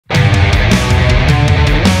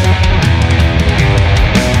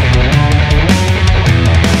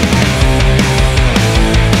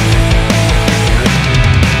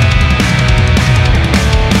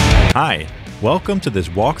Welcome to this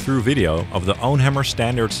walkthrough video of the OwnHammer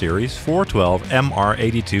Standard Series 412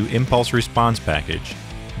 MR82 Impulse Response Package.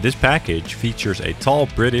 This package features a tall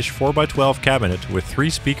British 4x12 cabinet with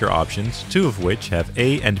 3 speaker options, 2 of which have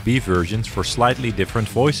A and B versions for slightly different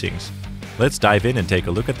voicings. Let's dive in and take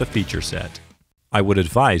a look at the feature set. I would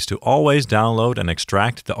advise to always download and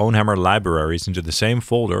extract the OwnHammer libraries into the same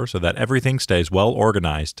folder so that everything stays well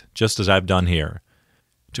organized, just as I've done here.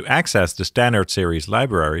 To access the Standard Series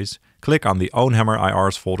libraries, click on the OwnHammer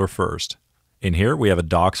IRs folder first. In here we have a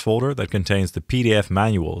docs folder that contains the PDF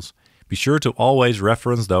manuals. Be sure to always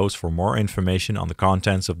reference those for more information on the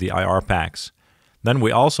contents of the IR packs. Then we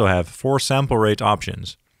also have 4 sample rate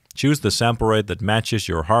options. Choose the sample rate that matches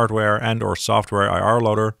your hardware and/or software IR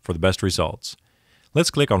loader for the best results. Let's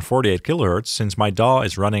click on 48 kHz since my DAW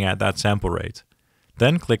is running at that sample rate.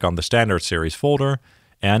 Then click on the Standard Series folder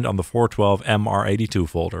and on the 412 MR82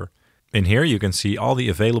 folder. In here you can see all the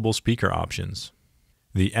available speaker options.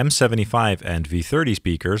 The M75 and V30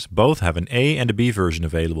 speakers both have an A and a B version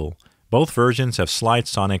available. Both versions have slight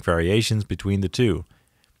sonic variations between the two,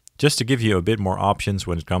 just to give you a bit more options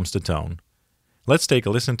when it comes to tone. Let's take a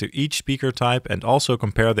listen to each speaker type and also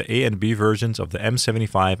compare the A and B versions of the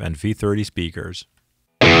M75 and V30 speakers.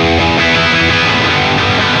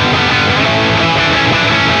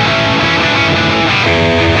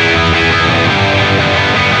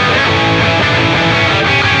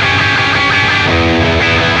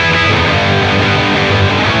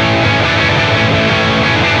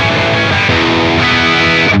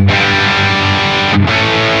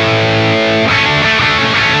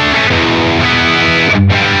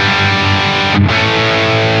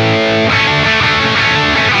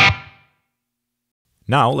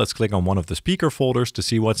 Now let's click on one of the speaker folders to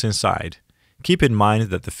see what's inside. Keep in mind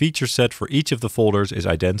that the feature set for each of the folders is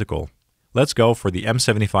identical. Let's go for the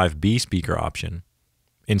M75B speaker option.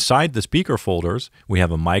 Inside the speaker folders we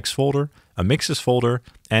have a mics folder, a mixes folder,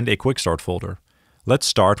 and a quick start folder. Let's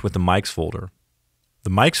start with the mics folder. The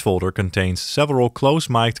mics folder contains several close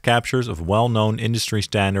mic'd captures of well-known industry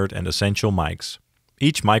standard and essential mics.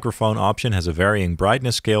 Each microphone option has a varying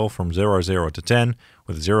brightness scale from 00 to 10,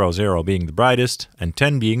 with 00 being the brightest and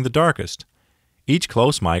 10 being the darkest. Each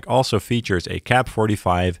close mic also features a Cap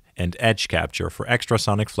 45 and edge capture for extra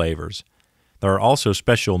sonic flavors. There are also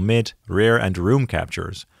special mid, rear and room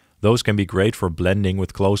captures. Those can be great for blending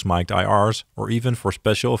with close mic'd IRs or even for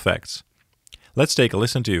special effects. Let's take a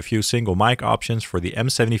listen to a few single mic options for the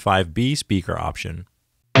M75B speaker option.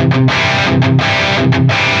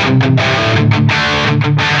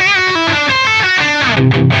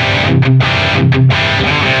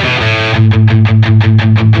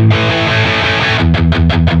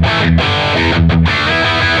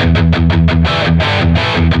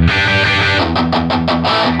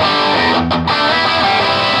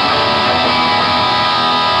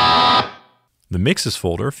 The mixes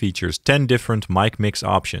folder features 10 different mic mix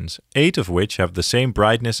options, 8 of which have the same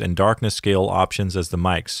brightness and darkness scale options as the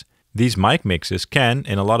mics. These mic mixes can,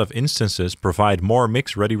 in a lot of instances, provide more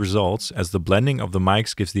mix-ready results as the blending of the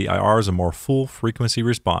mics gives the IRs a more full frequency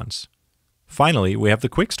response. Finally, we have the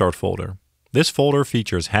quick start folder. This folder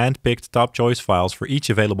features hand-picked top choice files for each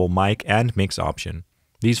available mic and mix option.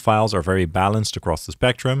 These files are very balanced across the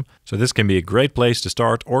spectrum, so this can be a great place to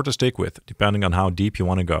start or to stick with, depending on how deep you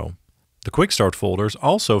want to go. The quick start folders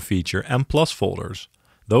also feature M+ folders.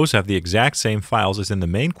 Those have the exact same files as in the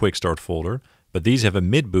main quick start folder, but these have a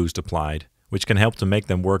mid boost applied, which can help to make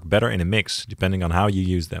them work better in a mix, depending on how you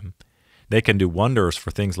use them. They can do wonders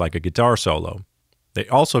for things like a guitar solo. They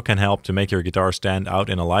also can help to make your guitar stand out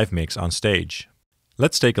in a live mix on stage.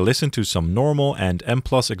 Let's take a listen to some normal and M+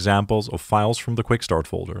 examples of files from the quick start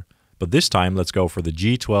folder, but this time let's go for the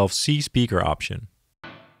G12C speaker option.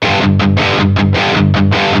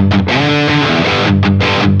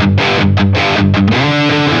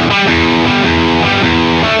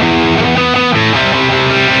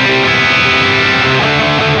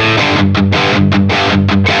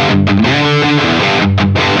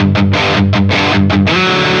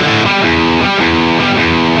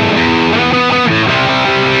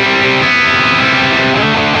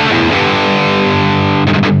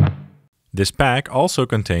 This pack also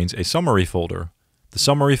contains a summary folder. The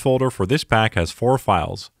summary folder for this pack has 4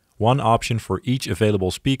 files, 1 option for each available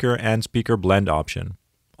speaker and speaker blend option.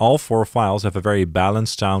 All 4 files have a very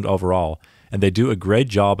balanced sound overall, and they do a great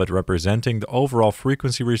job at representing the overall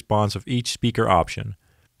frequency response of each speaker option.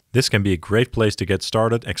 This can be a great place to get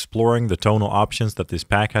started exploring the tonal options that this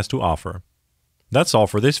pack has to offer. That's all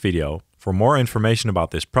for this video. For more information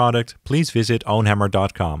about this product, please visit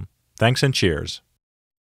ownhammer.com. Thanks and cheers!